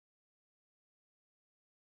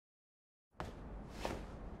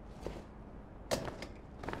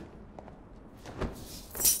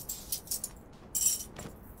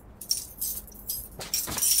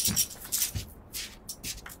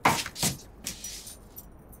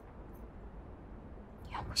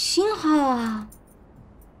新号啊，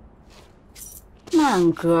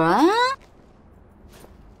满格啊？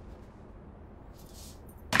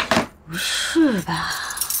不是吧？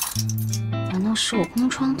难道是我空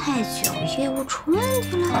窗太久，业务出问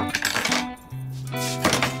题了？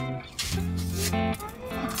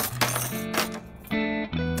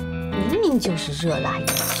明明就是热辣饮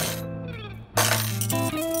酒。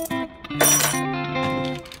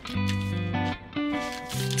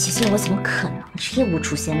 姐姐，我怎么可能是业务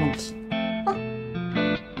出现问题？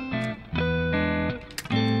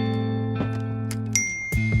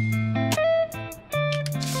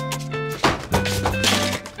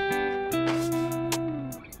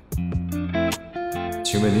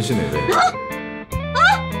请问您是哪位？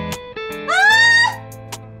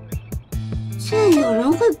竟然有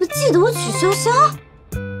人会不记得我曲筱绡？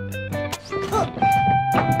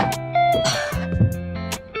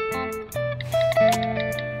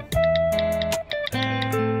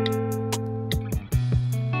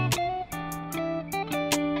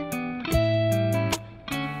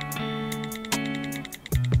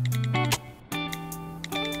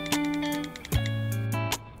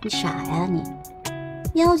你傻呀你！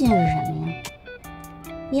妖精是什么呀？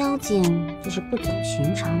妖精就是不走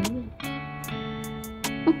寻常路。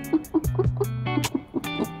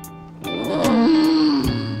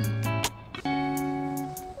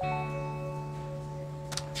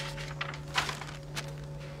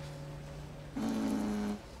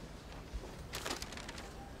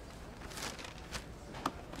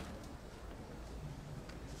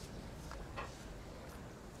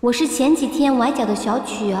我是前几天崴脚的小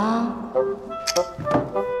曲啊。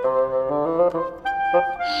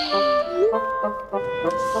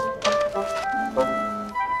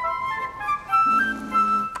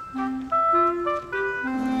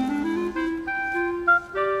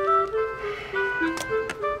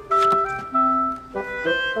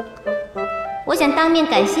我想当面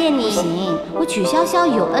感谢你。不行，我曲筱绡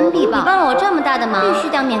有恩必报，你帮了我这么大的忙，必须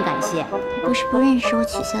当面感谢。你不是不认识我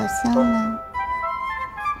曲筱绡吗？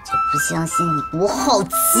 就不相信你不好奇。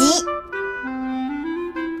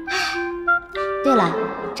对了，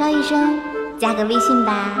赵医生，加个微信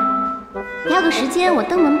吧，挑个时间我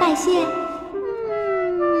登门拜谢。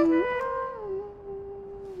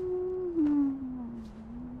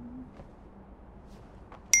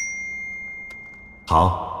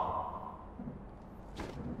好。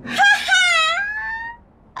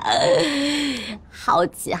好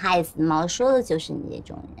奇害死猫，说的就是你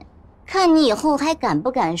这种人。 看你以后还敢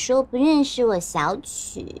不敢说不认识我小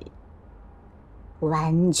曲，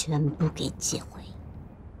完全不给机会。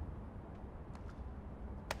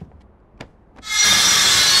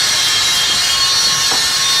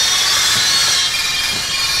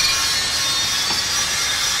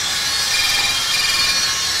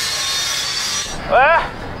喂，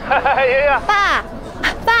爷爷，爸，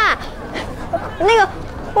那个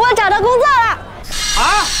我找到工作了。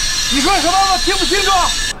啊？你说什么？我听不清楚。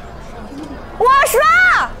 我说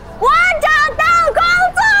我找到工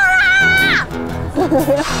作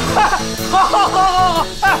了！好，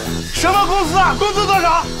哎，什么公司啊？工资多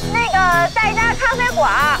少？那个在一家咖啡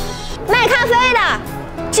馆卖咖啡的，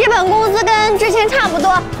基本工资跟之前差不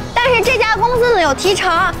多，但是这家公司呢有提成，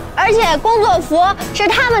而且工作服是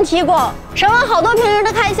他们提供，省了好多平时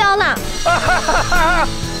的开销呢。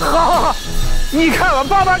好，你看了，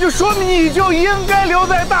爸爸就说明你就应该留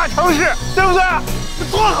在大城市，对不对？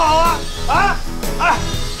多好啊！ 啊，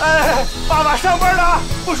爸爸上班了啊！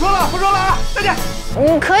不说了啊！再见。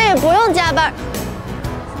你可以不用加班。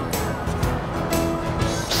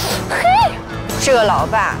嘿，这个老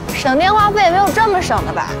爸省电话费没有这么省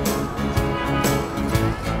的吧？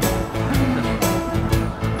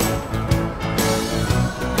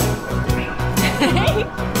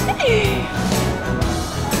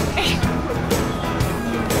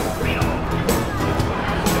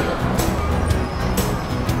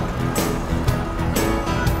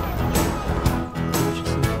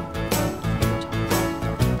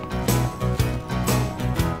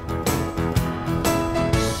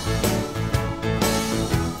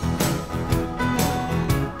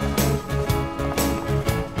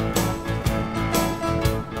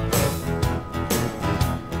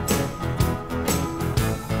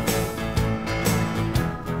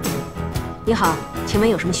你好，请问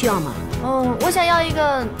有什么需要吗？我想要一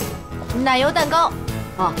个奶油蛋糕。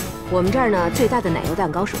哦，我们这儿呢最大的奶油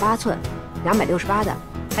蛋糕是8寸，268的，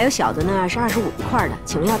还有小的呢是25一块的，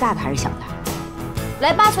请问要大的还是小的？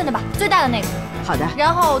来8寸的吧，最大的那个。好的。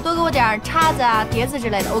然后多给我点叉子啊、碟子之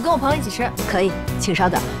类的，我跟我朋友一起吃。可以，请稍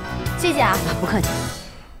等。谢谢啊。不客气。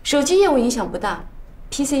手机业务影响不大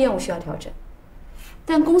 ，PC 业务需要调整。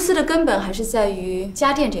但公司的根本还是在于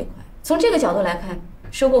家电这块。从这个角度来看，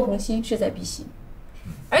收购红星势在必行。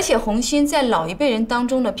而且红星在老一辈人当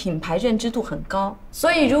中的品牌认知度很高，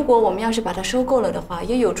所以如果我们要是把它收购了的话，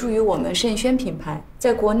也有助于我们盛轩品牌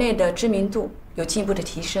在国内的知名度有进一步的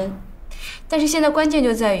提升。但是现在关键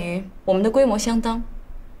就在于我们的规模相当，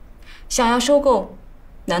想要收购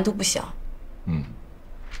难度不小。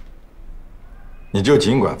你就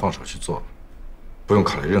尽管放手去做，不用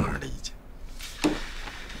考虑任何人的意见。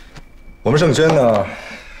我们盛轩呢，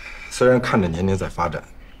虽然看着年年在发展，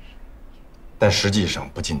但实际上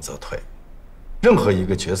不进则退，任何一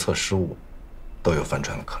个决策失误都有翻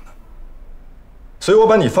船的可能。所以我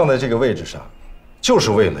把你放在这个位置上，就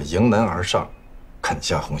是为了迎难而上，啃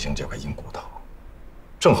下红星这块硬骨头，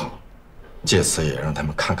正好借此也让他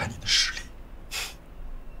们看看你的实力。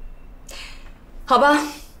好吧，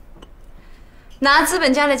拿资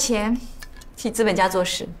本家的钱替资本家做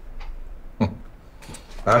事。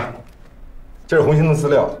来，这是红星的资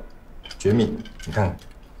料，绝密，你看看。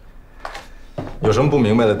有什么不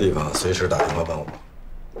明白的地方，随时打电话问我。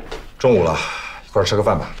中午了，一块儿吃个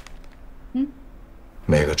饭吧。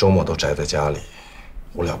每个周末都宅在家里，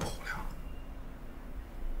无聊不无聊？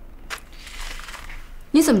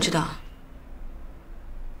你怎么知道？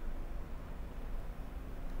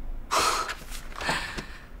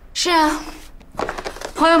是啊，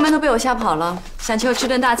朋友们都被我吓跑了，想请我吃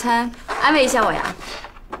顿大餐，安慰一下我呀。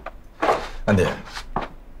安迪，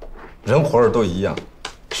人活着都一样。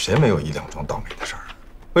谁没有一两桩倒霉的事儿？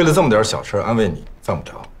为了这么点小事安慰你，犯不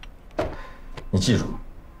着。你记住，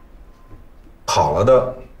好了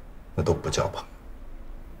的那都不叫朋友。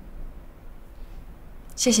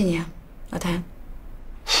谢谢你啊，老谭。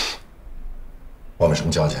我们什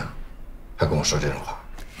么交情？还跟我说这种话？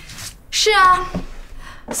是啊，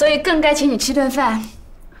所以更该请你吃顿饭。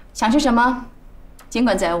想吃什么，尽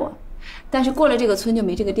管宰我。但是过了这个村就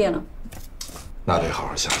没这个店了。那得好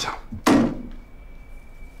好想想。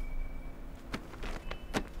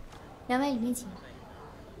两位里面请。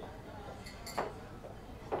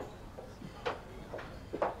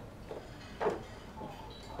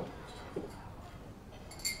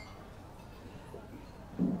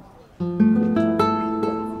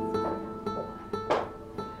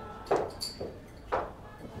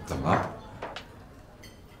怎么了？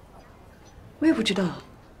我也不知道，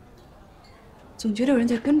总觉得有人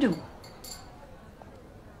在跟着我。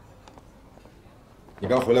你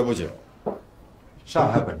刚回来不久。上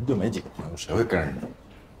海本身就没几个朋友，谁会跟着你？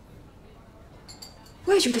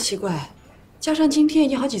我也觉得奇怪，加上今天已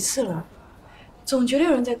经好几次了，总觉得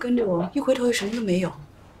有人在跟着我，一回头又什么都没有。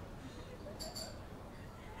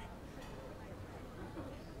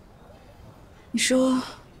你说，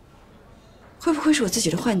会不会是我自己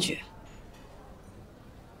的幻觉？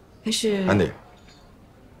还是……安迪，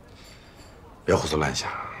别胡思乱想，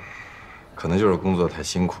可能就是工作太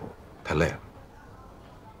辛苦、太累了。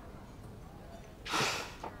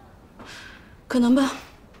可能吧，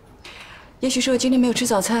也许是我今天没有吃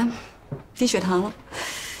早餐，低血糖了，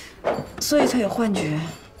所以才有幻觉。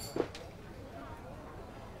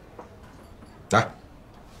来，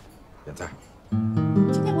点菜。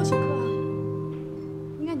今天我请客啊，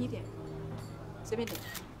应该你点，随便点。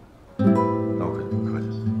那我可就不客气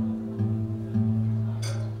了。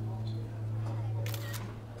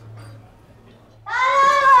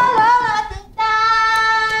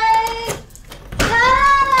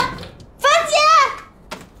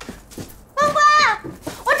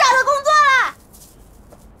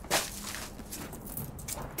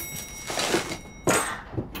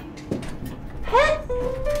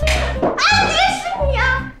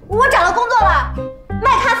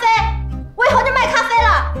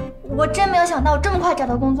找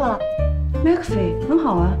到工作了 ，McAfee 很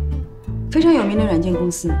好啊，非常有名的软件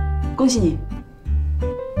公司，恭喜你。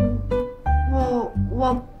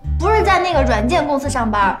我不是在那个软件公司上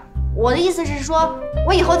班，我的意思是说，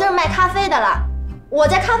我以后就是卖咖啡的了。我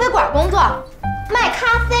在咖啡馆工作，卖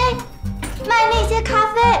咖啡，卖那些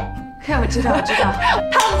咖啡。嘿，我知道。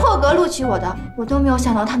他们破格录取我的，我都没有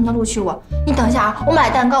想到他们能录取我。你等一下啊，我买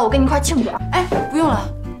蛋糕，我跟你一块庆祝。哎，不用了，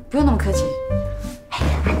不用那么客气。哎，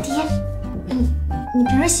安迪，你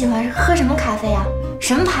平时喜欢喝什么咖啡啊？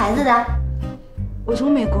什么牌子的？我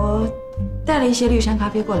从美国带了一些绿山咖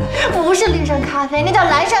啡过来。不是绿山咖啡，那叫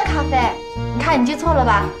蓝山咖啡。你看你记错了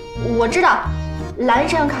吧？我知道，蓝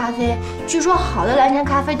山咖啡，据说好的蓝山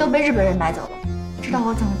咖啡都被日本人买走了。知道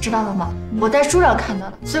我怎么知道的吗？我在书上看到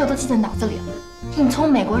的，所以我都记在脑子里了。你从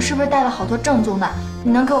美国是不是带了好多正宗的？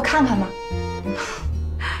你能给我看看吗？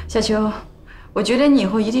小秋，我觉得你以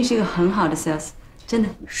后一定是一个很好的 sales。真的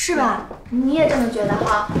是吧？你也这么觉得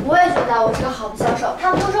哈？我也觉得我是个好的销售。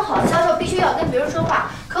他们都说好的销售必须要跟别人说话，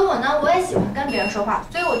我呢，我也喜欢跟别人说话，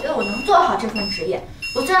所以我觉得我能做好这份职业。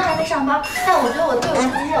我虽然还没上班，但我觉得我对我自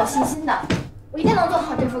己是有信心的，我一定能做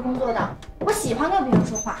好这份工作的。我喜欢跟别人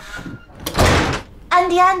说话。安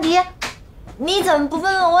迪，你怎么不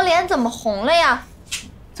问问我脸怎么红了呀？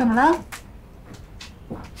怎么了？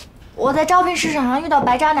我在招聘市场上遇到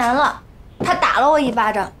白渣男了，他打了我一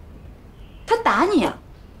巴掌。他打你啊？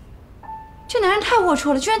这男人太龌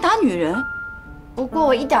龊了，居然打女人！不过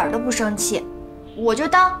我一点都不生气，我就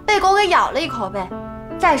当被狗给咬了一口呗。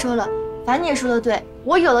再说了，樊姐说的对，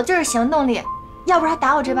我有的就是行动力，要不然他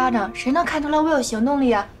打我这巴掌，谁能看出来我有行动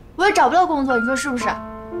力啊？我也找不到工作，你说是不是？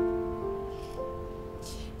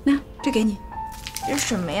那这给你，这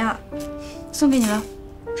什么呀？送给你了。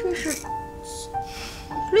这是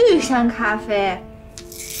绿山咖啡。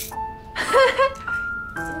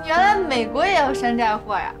原来美国也有山寨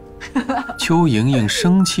货呀！邱莹莹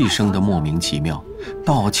生气生得莫名其妙，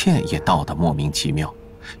道歉也道得莫名其妙，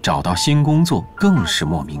找到新工作更是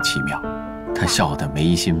莫名其妙。她笑得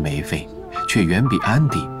没心没肺，却远比安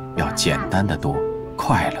迪要简单得多，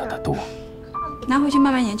快乐得多。拿回去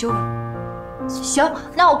慢慢研究吧。行，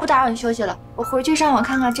那我不打扰你休息了，我回去上网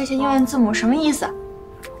看看这些英文字母什么意思。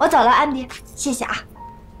我走了，安迪，谢谢啊。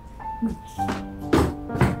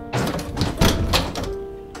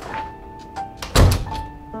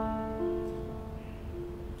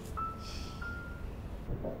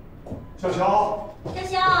小乔，潇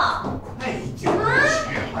潇，快一点去！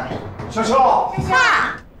小乔，潇潇，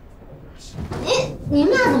你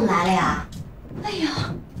们俩怎么来了呀？哎呀，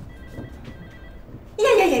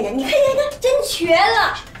呀！你看，真瘸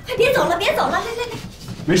了！快别走了，来，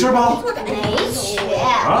没事吧？没瘸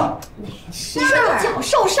啊？你说你脚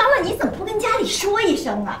受伤了，你怎么不跟家里说一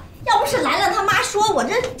声啊？要不是兰兰他妈说，我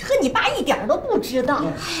这和你爸一点都不知道。哎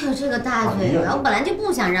呦，这个大嘴巴，我本来就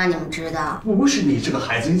不想让你们知道。不是你这个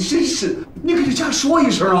孩子，你真是，你给这家说一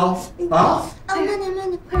声啊！啊！慢点，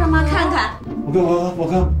快让妈看看。我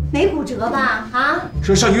看没骨折吧？啊？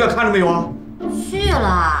这上医院看了没有啊？去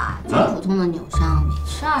了，就普通的扭伤，没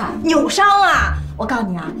事儿。扭伤啊！我告诉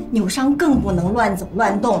你啊，扭伤更不能乱走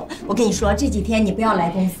乱动。我跟你说，这几天你不要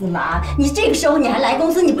来公司了啊！你这个时候你还来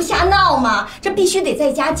公司，你不瞎闹吗？这必须得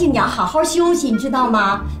在家静养，好好休息，你知道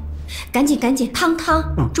吗？赶紧，汤，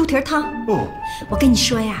猪蹄汤。哦，我跟你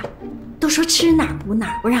说呀，都说吃哪儿补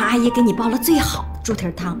哪儿，我让阿姨给你煲了最好的猪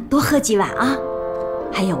蹄汤，多喝几碗啊。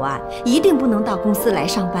还有啊，一定不能到公司来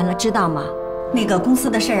上班了，知道吗？那个公司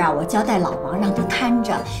的事儿啊，我交代老王让他看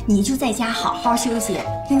着，你就在家好好休息，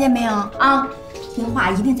听见没有啊？听话，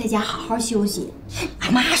一定在家好好休息。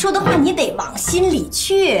俺妈说的话你得往心里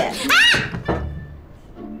去。啊！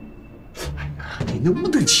哎呀，你能不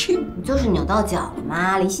能轻？你就是扭到脚了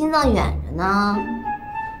嘛，离心脏远着呢。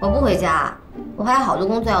我不回家，我还有好多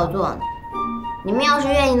工作要做呢。你们要是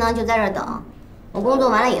愿意呢，就在这儿等。我工作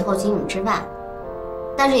完了以后请你们吃饭。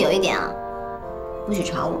但是有一点啊，不许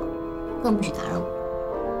吵我。更不许打扰我。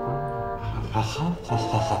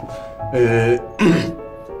好，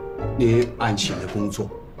你安心的工作，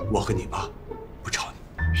我和你妈不吵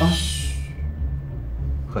你啊。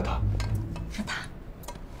和他。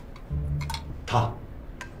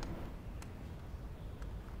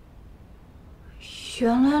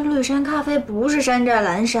原来绿山咖啡不是山寨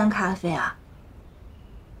蓝山咖啡啊！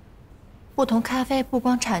不同咖啡不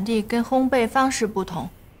光产地跟烘焙方式不同。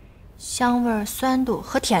香味、酸度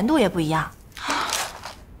和甜度也不一样，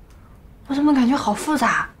我怎么感觉好复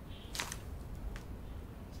杂？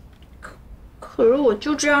可是我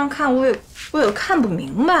就这样看，我也看不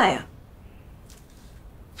明白呀。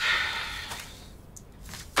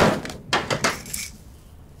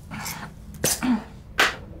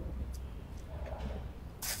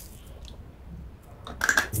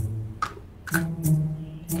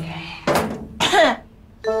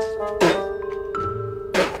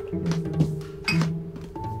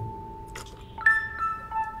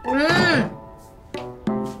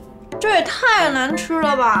这也太难吃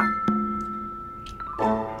了吧！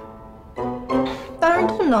当然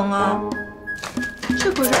不能啊，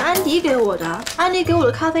这可是安迪给我的，安迪给我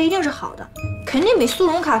的咖啡一定是好的，肯定比速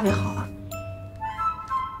溶咖啡好啊。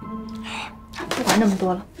哎，不管那么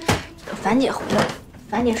多了，等樊姐回来，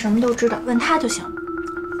樊姐什么都知道，问她就行了。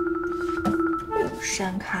绿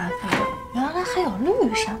山咖啡，原来还有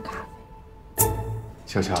绿山咖啡。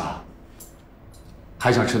乔乔，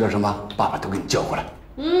还想吃点什么？爸爸都给你叫过来。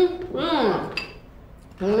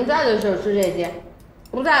你们在的时候吃这些，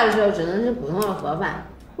不在的时候只能吃普通的盒饭，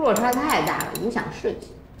落差太大了，影响士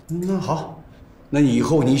气。那好，那你以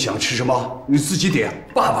后你想吃什么，你自己点，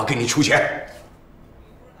爸爸给你出钱。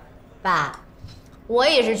爸，我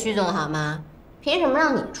也是徐总好吗？凭什么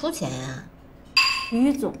让你出钱呀？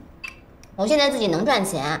徐总，我现在自己能赚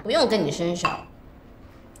钱，不用跟你伸手，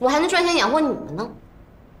我还能赚钱养活你们呢。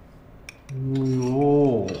哎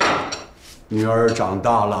呦，女儿长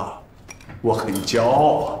大了，我很骄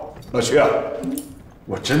傲啊，老徐，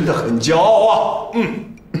我真的很骄傲啊。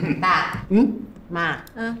爸，妈，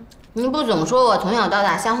你不总说我从小到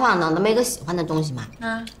大像晃荡都没个喜欢的东西吗？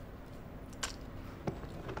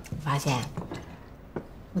我发现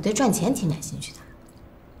我对赚钱挺感兴趣的，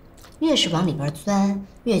越是往里边钻，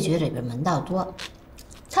越觉得里边门道多，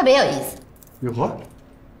特别有意思。哟呵，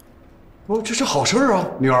哦，这是好事啊，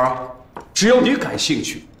女儿，只要你感兴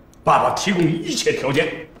趣，爸爸提供一切条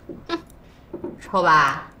件。臭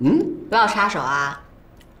爸，不要插手啊！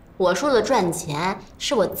我说的赚钱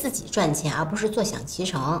是我自己赚钱，而不是坐享其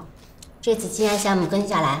成。这次金安项目跟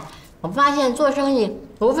下来，我发现做生意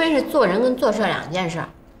无非是做人跟做事两件事。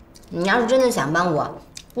你要是真的想帮我，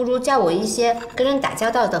不如教我一些跟人打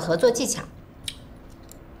交道的合作技巧。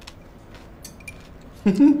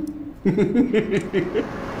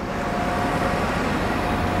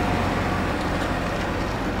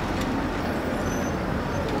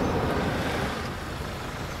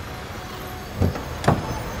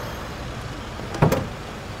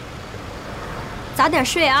早点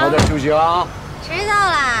睡啊！早点休息啊！知道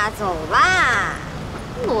啦，走吧。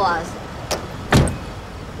啰嗦。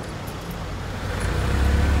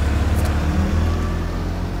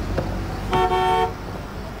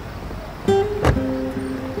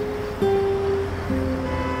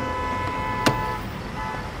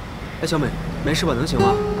哎，小美，没事吧？能行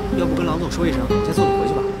吗？要不跟郎总说一声，先送你回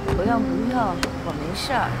去吧。不用，我没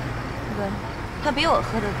事儿。不，他比我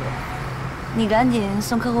喝得多。你赶紧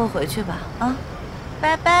送客户回去吧，啊！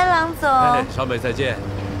拜拜，郎总。哎，小美再见。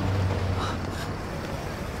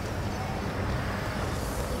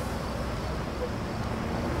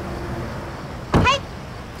嗨，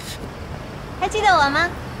还记得我吗？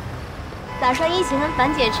早上一起和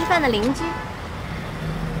樊姐吃饭的邻居。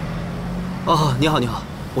哦，你好，你好，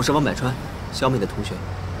我是王百川，小美的同学。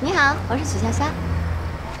你好，我是许潇潇。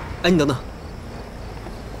哎，你等等。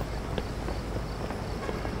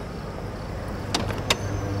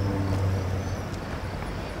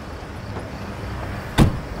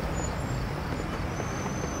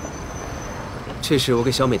这是我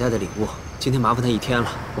给小美带的礼物，今天麻烦她一天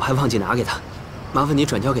了，我还忘记拿给她，麻烦你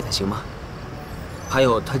转交给她行吗？还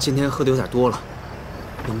有，她今天喝的有点多了，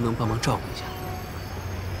能不能帮忙照顾一下？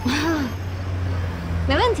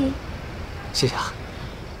没问题。谢谢啊。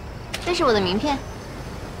这是我的名片。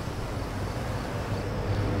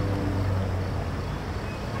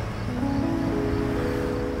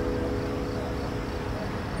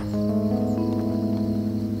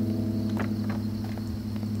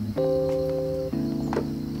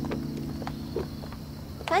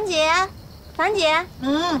樊姐，樊姐，你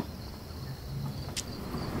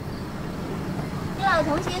老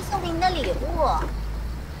同学送给你的礼物。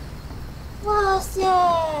哇塞，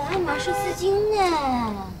爱马仕丝巾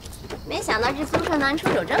呢！没想到这租车男出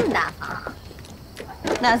手这么大方。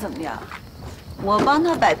那怎么样？我帮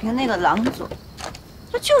他摆平那个郎总，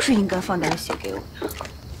他就是应该放点血给我呀。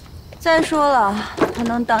再说了，他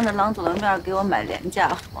能当着郎总的面给我买廉价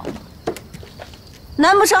货，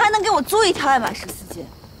难不成还能给我租一条爱马仕丝巾？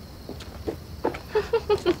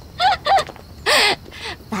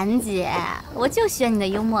樊姐，我就喜欢你的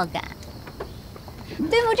幽默感。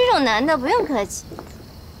对付这种男的不用客气。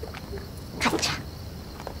咔嚓，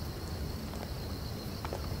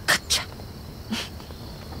咔嚓。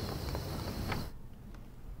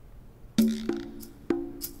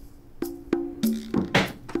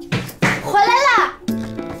回来啦，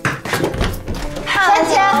樊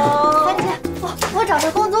姐，樊姐，我找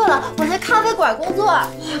着工作了，我在咖啡馆工作。哇，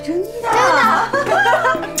真的？真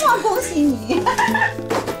的！哇，恭喜你！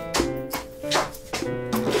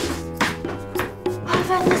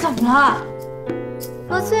樊姐怎么了？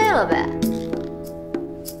喝醉了呗。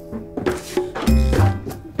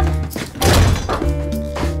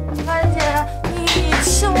樊姐，你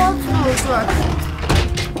请我组织。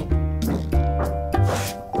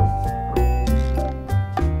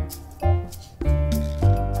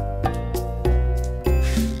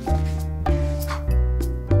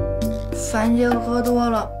樊姐喝多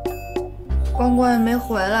了，关关也没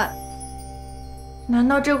回来。难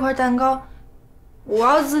道这块蛋糕我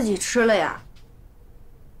要自己吃了呀？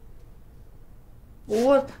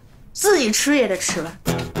我自己吃也得吃完。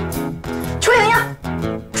邱莹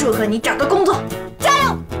莹，祝贺你找到工作，加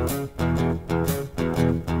油！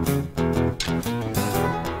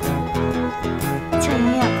邱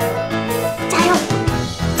莹莹，加油！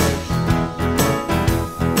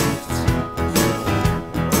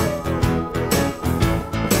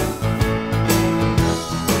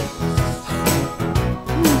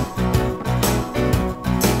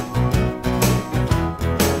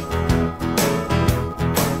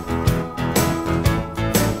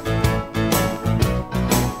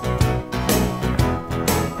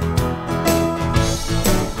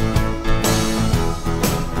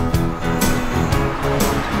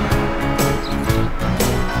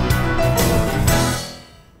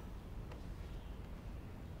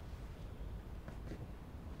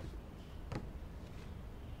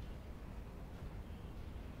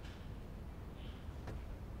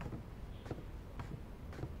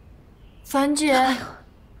樊姐，哎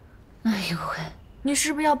呦喂，你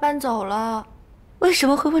是不是要搬走了？为什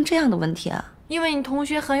么会问这样的问题啊？因为你同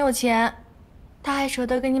学很有钱，他还舍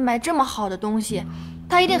得给你买这么好的东西，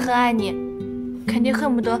他一定很爱你，肯定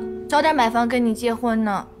恨不得早点买房跟你结婚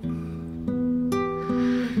呢。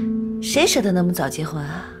谁舍得那么早结婚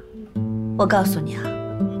啊？我告诉你啊，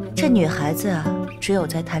这女孩子啊，只有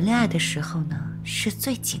在谈恋爱的时候呢，是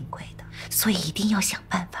最金贵的，所以一定要想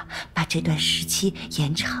办法把这段时期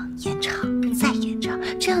延长、延长再延长，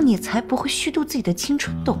这样你才不会虚度自己的青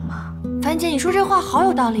春，懂吗？樊姐，你说这话好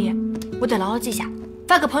有道理，我得牢牢记下，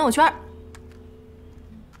发个朋友圈。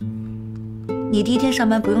你第一天上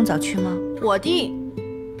班不用早去吗？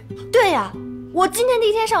对呀，我今天第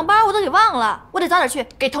一天上班，我都给忘了，我得早点去，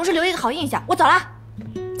给同事留一个好印象。我走了，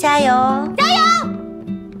加油！加油！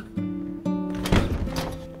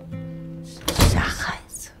傻孩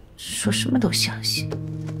子，说什么都相信，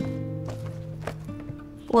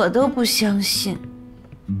我都不相信。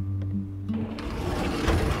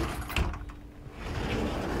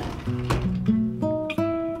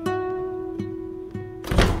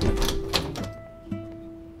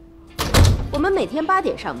我们每天8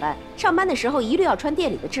点上班，上班的时候一律要穿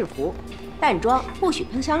店里的制服，淡妆不许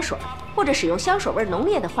喷香水，或者使用香水味浓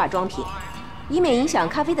烈的化妆品，以免影响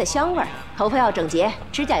咖啡的香味。头发要整洁，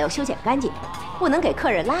指甲要修剪干净，不能给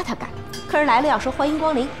客人邋遢感。客人来了要说欢迎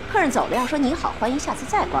光临，客人走了要说你好，欢迎下次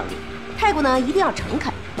再光临。态度呢一定要诚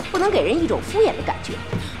恳，不能给人一种敷衍的感觉。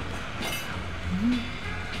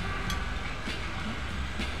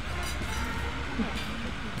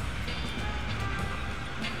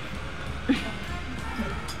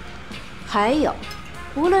还有，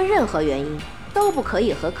无论任何原因，都不可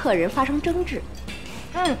以和客人发生争执。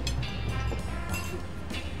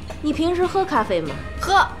你平时喝咖啡吗？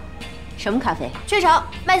喝。什么咖啡？雀巢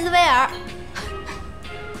麦斯威尔。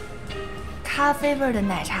咖啡味的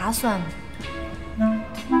奶茶算吗？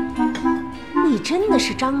你真的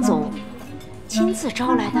是张总亲自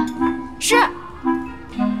招来的？是。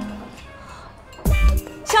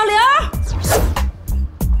小刘，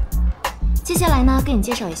接下来呢，给你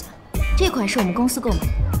介绍一下。这款是我们公司购买的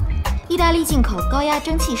意大利进口高压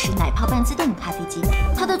蒸汽式奶泡半自动咖啡机，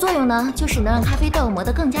它的作用呢就是能让咖啡豆磨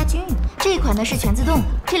得更加均匀。这一款呢是全自动的，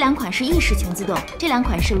这2款是意式全自动，这2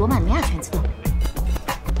款是罗马尼亚全自动。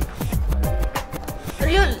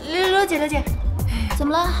刘姐，怎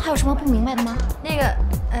么了？还有什么不明白的吗？那个，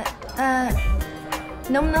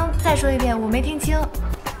能不能再说一遍？我没听清。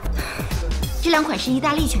这2款是意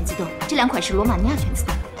大利全自动，这2款是罗马尼亚全自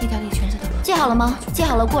动。意大利全自动。记好了吗？记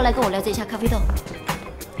好了，过来跟我了解一下咖啡豆。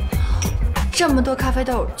这么多咖啡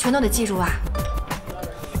豆，全都得记住啊？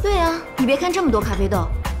对啊，你别看这么多咖啡豆，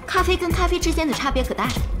咖啡跟咖啡之间的差别可大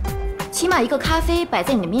着。起码一个咖啡摆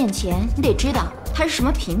在你的面前，你得知道它是什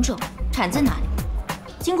么品种，产自哪里，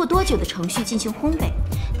经过多久的程序进行烘焙，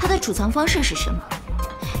它的储藏方式是什么，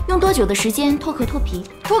用多久的时间脱壳脱皮。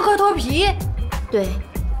脱壳脱皮？对，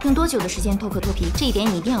用多久的时间脱壳脱皮，这一点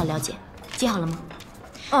你一定要了解。记好了吗？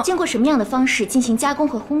经过什么样的方式进行加工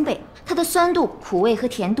和烘焙，它的酸度、苦味和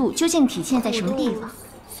甜度究竟体现在什么地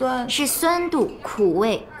方？是酸度、苦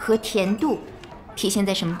味和甜度体现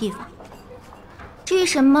在什么地方？至于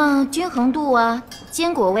什么均衡度啊、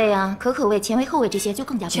坚果味啊、可可味、前味后味这些就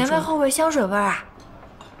更加不说了。前味后味香水味啊？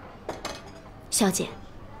小姐，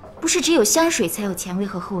不是只有香水才有前味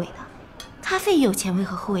和后味的，咖啡也有前味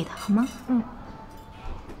和后味的，好吗？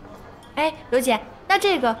哎，刘姐，那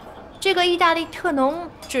这个意大利特浓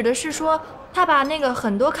指的是说他把那个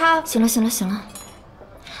很多咖……行了，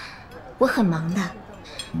我很忙的，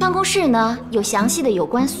办公室呢有详细的有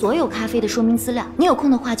关所有咖啡的说明资料，你有空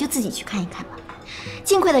的话就自己去看一看吧，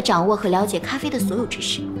尽快的掌握和了解咖啡的所有知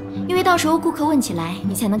识，因为到时候顾客问起来，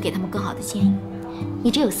你才能给他们更好的建议。你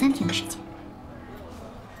只有3天的时间。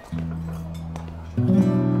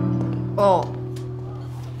哦。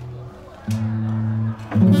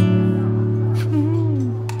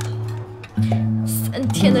3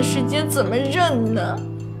天的时间怎么认呢？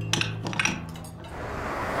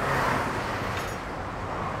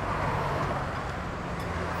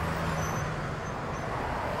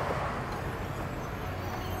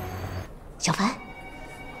小凡，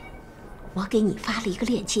我给你发了一个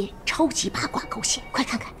链接，超级八卦狗血，快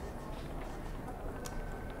看看。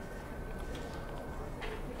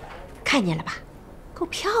看见了吧？够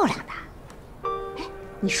漂亮的。哎，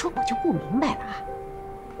你说我就不明白了啊，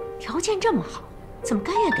条件这么好，怎么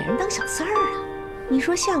甘愿给人当小三儿啊？你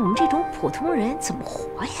说像我们这种普通人怎么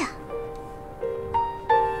活呀？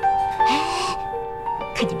哎，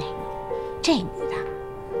看见没？这女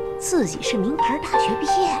的自己是名牌大学毕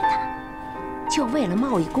业的，就为了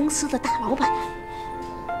贸易公司的大老板，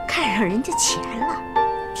看上人家钱了，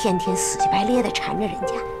天天死乞白咧的缠着人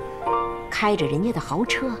家，开着人家的豪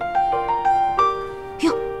车。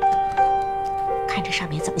哟，看这上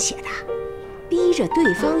面怎么写的？逼着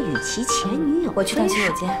对方与其前女友。我去趟洗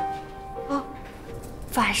手间。哦，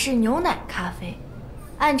法式牛奶咖啡，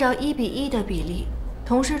按照1:1的比例，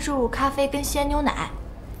同时注入咖啡跟鲜牛奶。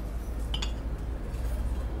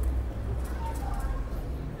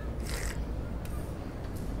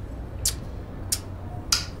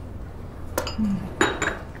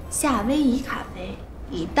夏威夷咖啡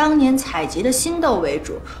以当年采集的新豆为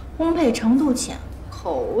主，烘焙程度浅，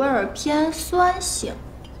口味偏酸性。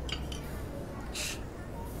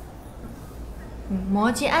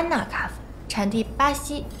摩吉安娜咖啡产地巴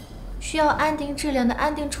西，需要安定质量的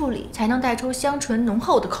安定处理，才能带出香醇浓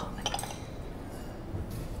厚的口味。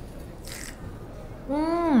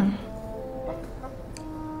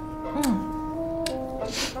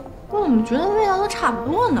我怎么觉得味道都差不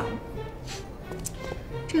多呢？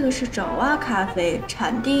这个是爪哇咖啡，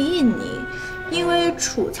产地印尼，因为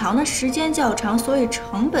储藏的时间较长，所以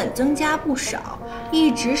成本增加不少，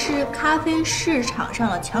一直是咖啡市场上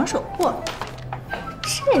的抢手货。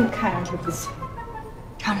这个看上去不错，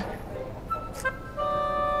尝尝。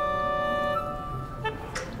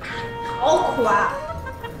好苦啊！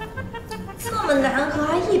这么难喝，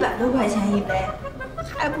还100多块钱一杯，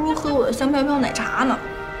还不如喝我的香飘飘奶茶呢。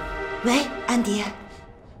喂，安迪，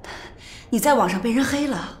你在网上被人黑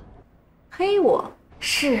了。黑我？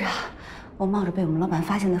是啊，我冒着被我们老板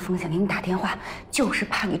发现的风险给你打电话，就是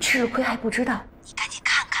怕你吃了亏还不知道。你赶紧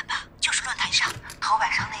看看吧，就是论坛上头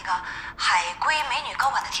版上那个海归美女高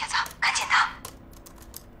管的帖子，赶紧的。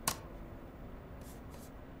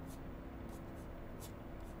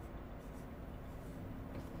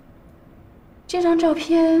这张照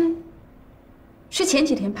片是前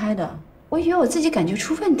几天拍的，我以为我自己感觉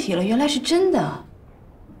出问题了，原来是真的。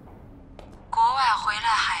国外回来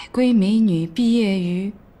海归美女毕业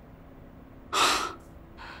于……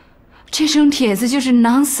这种帖子就是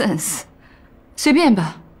nonsense， 随便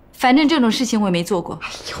吧，反正这种事情我也没做过。哎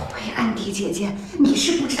呦喂，安迪姐姐，你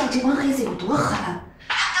是不知道这帮黑子有多狠。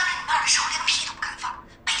他当着你面的时候连屁都不敢放，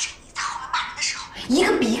背着你在后面骂人的时候，一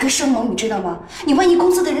个比一个生猛，你知道吗？你万一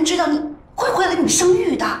公司的人知道，你会毁了你声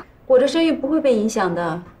誉的。我的声誉不会被影响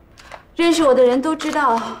的，认识我的人都知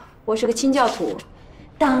道我是个清教徒。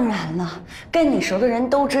当然了，跟你熟的人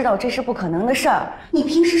都知道这是不可能的事儿。你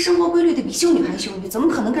平时生活规律的比修女还修女，怎么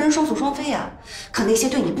可能跟人双宿双飞啊？可那些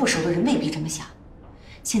对你不熟的人未必这么想。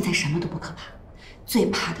现在什么都不可怕，最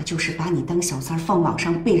怕的就是把你当小三放网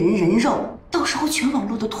上被人人肉，到时候全网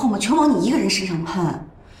络的唾沫全往你一个人身上喷，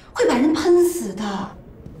会把人喷死的。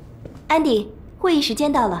安迪，会议时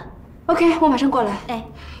间到了。OK， 我马上过来。哎，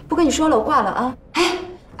不跟你说了，我挂了啊。哎，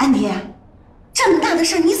安迪，这么大的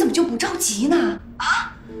事儿你怎么就不着急呢？啊？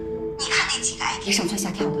你看那几个爱爹上蹿下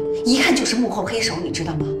跳的，一看就是幕后黑手，你知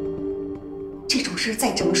道吗？这种事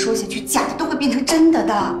再这么说下去，假的都会变成真的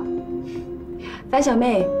的。樊小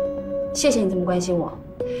妹，谢谢你这么关心我，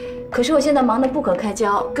可是我现在忙得不可开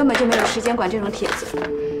交，根本就没有时间管这种帖子。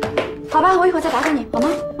好吧，我一会儿再打给你，好吗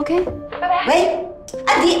 ？OK， 拜拜。喂，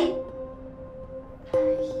安迪。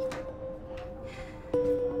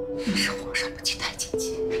你是皇上不欺太监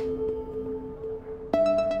妻。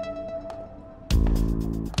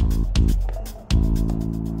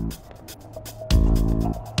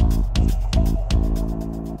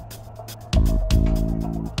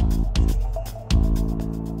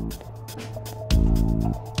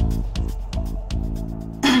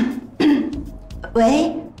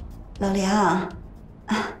喂，老梁，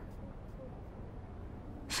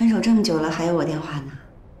分手这么久了还有我电话呢。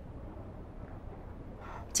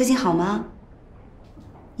最近好吗？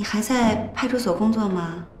你还在派出所工作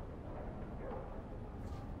吗？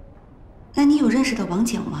那你有认识的王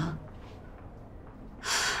警吗？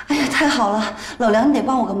哎呀，太好了，老梁，你得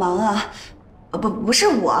帮我个忙啊！不是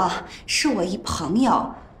我，是我一朋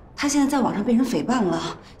友，他现在在网上被人诽谤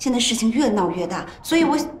了，现在事情越闹越大，所以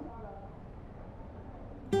我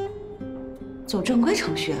走正规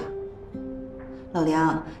程序啊。老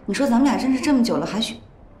梁，你说咱们俩认识这么久了，还需……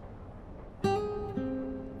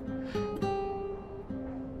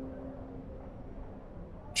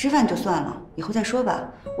吃饭就算了，以后再说吧。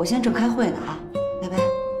我现在正开会呢啊，拜拜。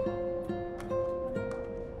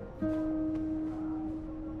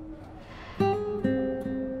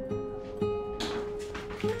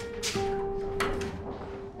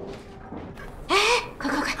哎，快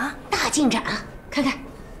啊！大进展啊！看看，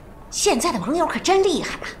现在的网友可真厉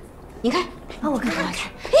害啊！你看，我看。哎，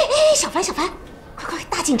小凡，快，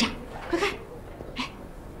大进展，快看！哎，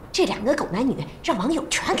这两个狗男女让网友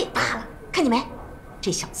全给扒了，看见没？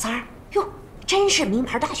这小三儿哟，真是名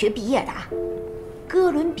牌大学毕业的啊！哥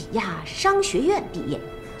伦比亚商学院毕业，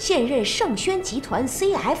现任盛轩集团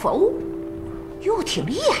CFO， 哟，挺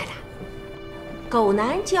厉害的。狗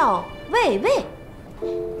男叫魏魏。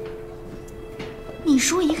你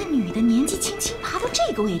说一个女的年纪轻轻爬到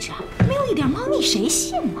这个位置，没有一点猫腻，谁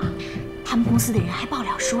信呢？他们公司的人还爆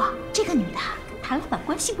料说，这个女的跟谭老板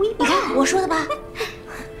关系不一般。你看我说的吧？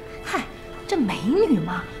嗨，这美女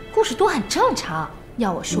嘛，故事多很正常。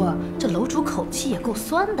要我说，这楼主口气也够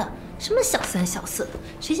酸的，什么小三小四的，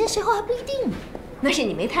谁先谁后还不一定呢。那是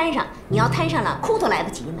你没摊上，你要摊上了，哭都来不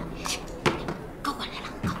及呢。高管来了，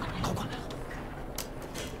高管来了，高管来了。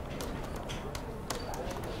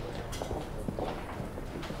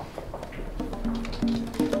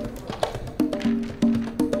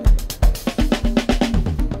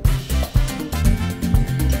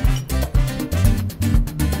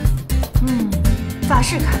法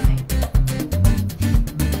式咖啡，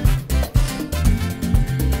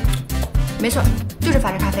没错，就是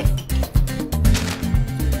法式咖啡。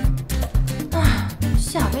啊，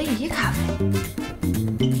夏威夷咖啡，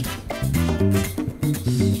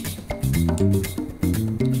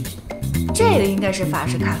这个应该是法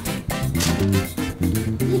式咖啡。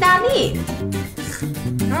意大利，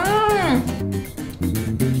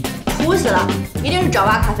苦死了，一定是爪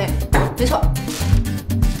哇咖啡，没错。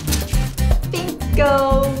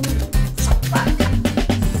Bingo！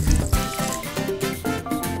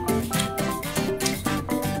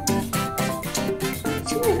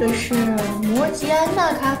 这个是摩吉安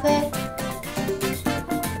娜咖啡，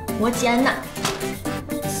摩吉安娜，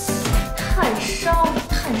炭烧，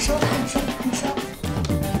炭烧，炭烧，炭烧。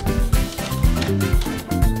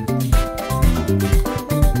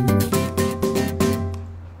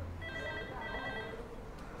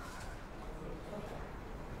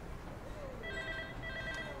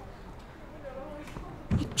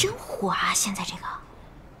真火啊！现在这个，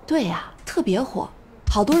对呀，特别火，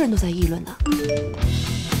好多人都在议论呢。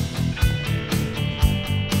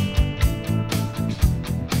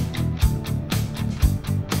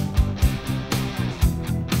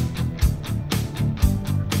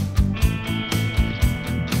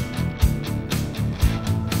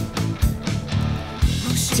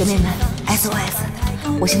姐妹们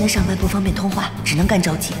 ，SOS！ 我现在上班不方便通话，只能干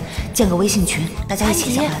着急，建个微信群，大家一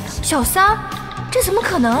起想办法。小三，这怎么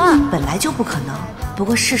可能啊？本来就不可能。不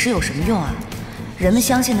过事实有什么用啊？人们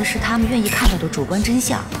相信的是他们愿意看到的主观真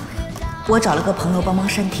相。我找了个朋友帮忙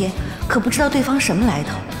删帖，可不知道对方什么来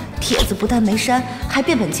头。帖子不但没删，还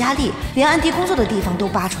变本加厉，连安迪工作的地方都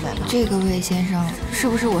扒出来了。这个魏先生是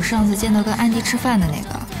不是我上次见到跟安迪吃饭的那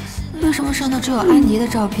个？为什么上头只有安迪的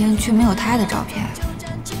照片，却没有他的照片？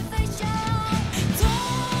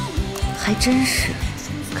还真是，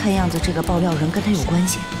看样子这个爆料人跟他有关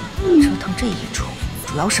系，折腾这一出，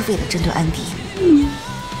主要是为了针对安迪。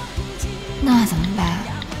那怎么办？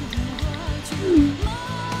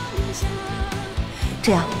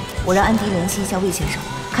这样，我让安迪联系一下魏先生，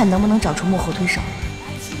看能不能找出幕后推手。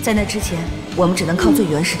在那之前，我们只能靠最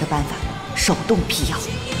原始的办法，手动辟谣。我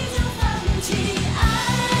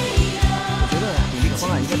觉得你这个方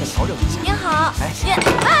案应该再调整一下。您好，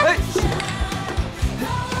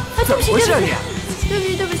对不起，对不起，对不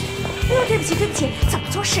起，对不起，哎呦，对不起，对不起，怎么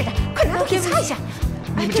做事的？快拿东西擦一下。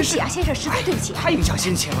哎，对不起啊，先生，实在对不起，太影响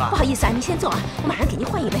心情了。不好意思啊，您先坐啊，我马上给您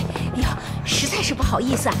换一杯。哎呦，实在是不好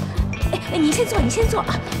意思啊。哎，您先坐，您先坐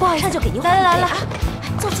啊，我马上就给您换一杯啊。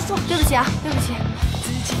坐坐坐，对不起啊，对不起。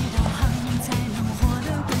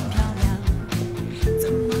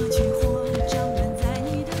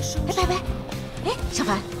拜。哎，小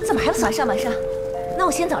凡，怎么还不走？马上。那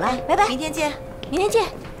我先走了，拜拜。明天见。明天见。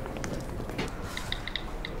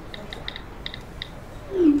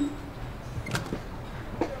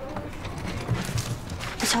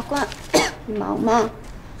小关，你忙吗？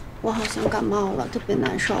我好像感冒了，特别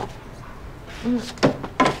难受。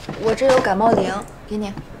我这有感冒灵，给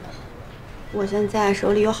你。我现在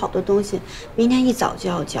手里有好多东西，明天一早就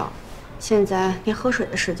要交，现在连喝水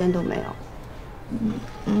的时间都没有。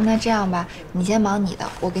那这样吧，你先忙你的，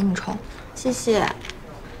我给你冲。谢谢。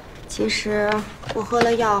其实我喝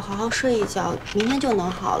了药，好好睡一觉，明天就能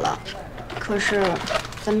好了。可是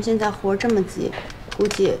咱们现在活这么急，估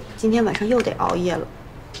计今天晚上又得熬夜了。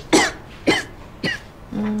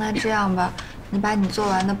那这样吧，你把你做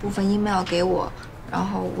完的部分 email 给我，然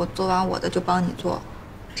后我做完我的就帮你做。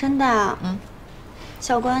真的？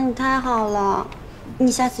小关你太好了，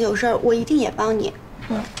你下次有事儿我一定也帮你。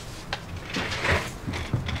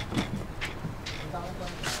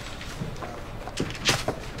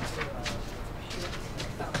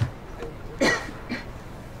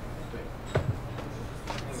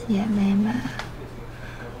姐妹们，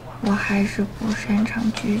我还是不擅长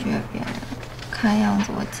拒绝别人，看样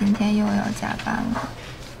子我今天又要加班了。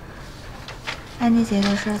安妮姐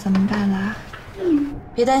的事怎么办啦？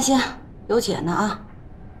别担心，有姐呢啊。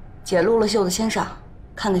姐录了袖子先上，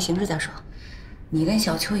看看形势再说。你跟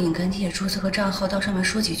小蚯蚓赶紧也注册个账号，到上面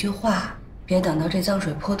说几句话，别等到这脏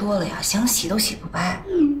水泼多了呀，想洗都洗不白。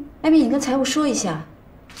艾米，你跟财务说一下，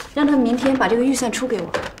让他们明天把这个预算出给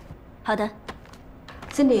我。好的。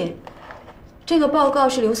Cindy， 这个报告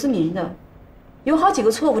是刘思明的，有好几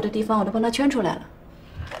个错误的地方我都帮他圈出来了，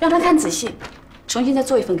让他看仔细，重新再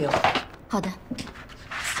做一份给我。好的。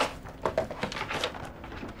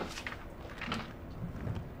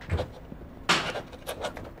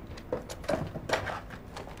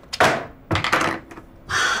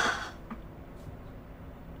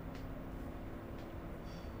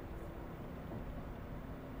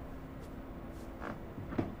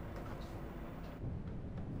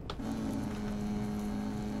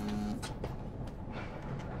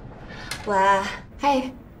喂，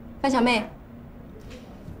嗨，范小妹，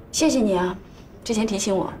谢谢你啊，之前提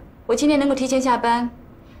醒我，我今天能够提前下班，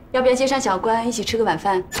要不要接上小关一起吃个晚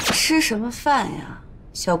饭？吃什么饭呀？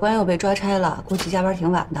小关又被抓差了，估计加班挺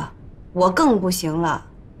晚的。我更不行了，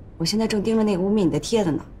我现在正盯着那个污蔑你的帖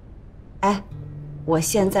子呢。哎，我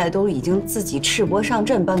现在都已经自己赤膊上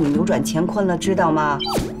阵帮你扭转乾坤了，知道吗？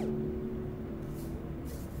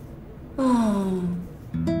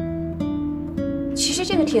其实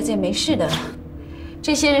这个帖子也没事的，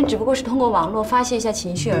这些人只不过是通过网络发泄一下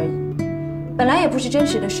情绪而已，本来也不是真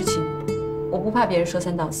实的事情，我不怕别人说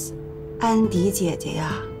三道四。安迪姐姐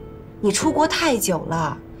呀，你出国太久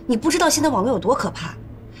了，你不知道现在网络有多可怕。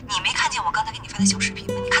你没看见我刚才给你发的小视频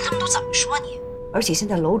吗？你看他们都怎么说你？而且现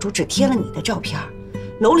在楼主只贴了你的照片，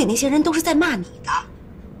楼里那些人都是在骂你的。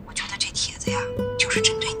我觉得这帖子呀，就是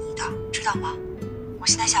针对你的，知道吗？我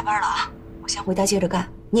现在下班了啊，我先回家接着干，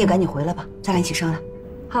你也赶紧回来吧，咱俩一起商量。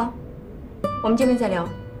好，我们见面再聊，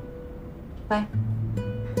拜。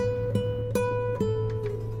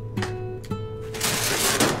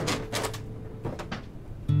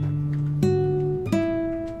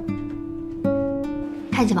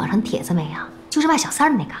看见网上帖子没有？就是骂小三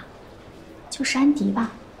儿的那个，就是安迪吧？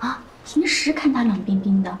啊，平时看他冷冰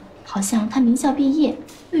冰的，好像他名校毕业，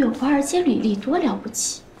又有华尔街履历，多了不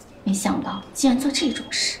起。没想到竟然做这种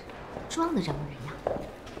事，装的人模人样。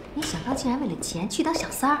没想到竟然为了钱去当小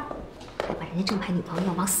三儿，还把人家正牌女朋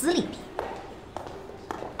友往死里逼。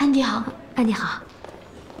安迪好，安迪好。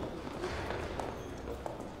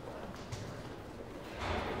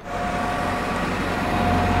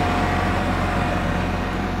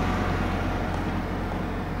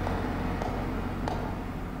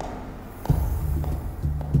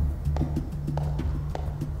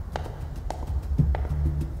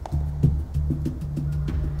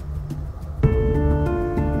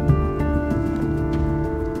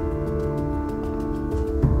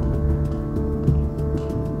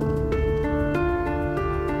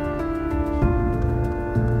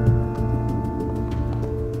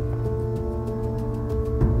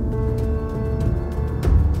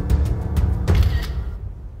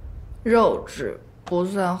肉质不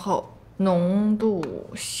算厚，浓度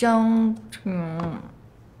相称。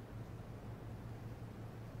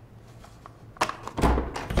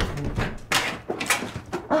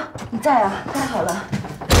啊，你在啊，太好了。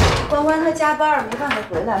关关他加班没办法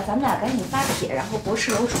回来，咱们俩赶紧发帖，然后驳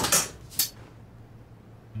斥楼主。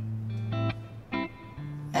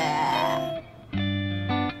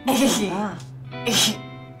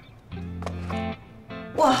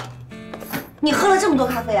哇，你喝了这么多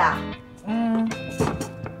咖啡啊？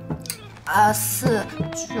是，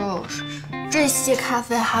就是这些咖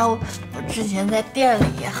啡，还有我之前在店里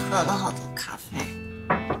也喝了好多咖啡。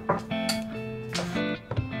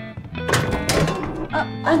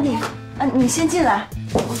安迪，你先进来。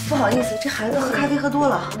不好意思，这孩子喝咖啡喝多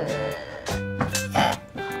了。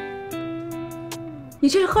你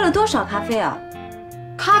这是喝了多少咖啡啊？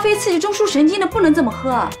咖啡刺激中枢神经的，不能这么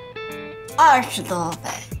喝啊。20多杯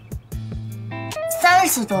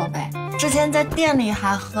，30多杯。之前在店里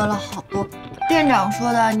还喝了好多。店长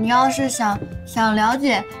说的，你要是想了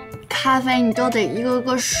解咖啡，你就得一个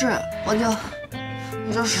个试。我就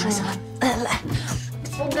试了。来，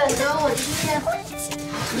我感觉我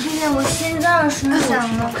今天我心脏是想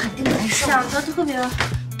的，肯定难受，想的特别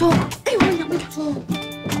咚。哎呦，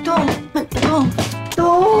我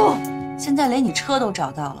咚！现在连你车都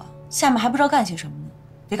找到了，下面还不知道干些什么呢，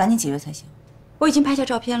得赶紧解决才行。我已经拍下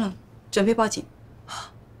照片了，准备报警。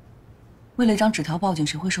为了一张纸条报警，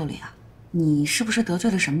谁会受理啊？你是不是得罪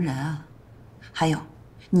了什么人啊？还有，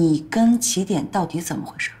你跟起点到底怎么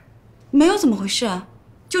回事？没有怎么回事啊，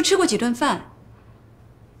就吃过几顿饭，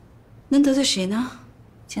能得罪谁呢？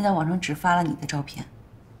现在网上只发了你的照片，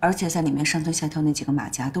而且在里面上蹿下跳那几个马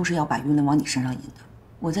甲都是要把舆论往你身上引的。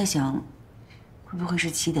我在想，会不会是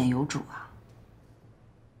起点有主啊？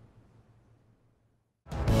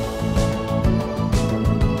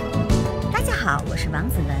大家好，我是王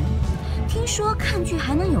子文。听说看剧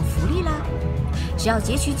还能有福利啦！只要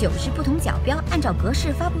截取9支不同角标，按照格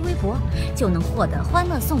式发布微博，就能获得欢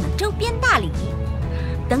乐颂的周边大礼，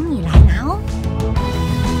等你来拿哦！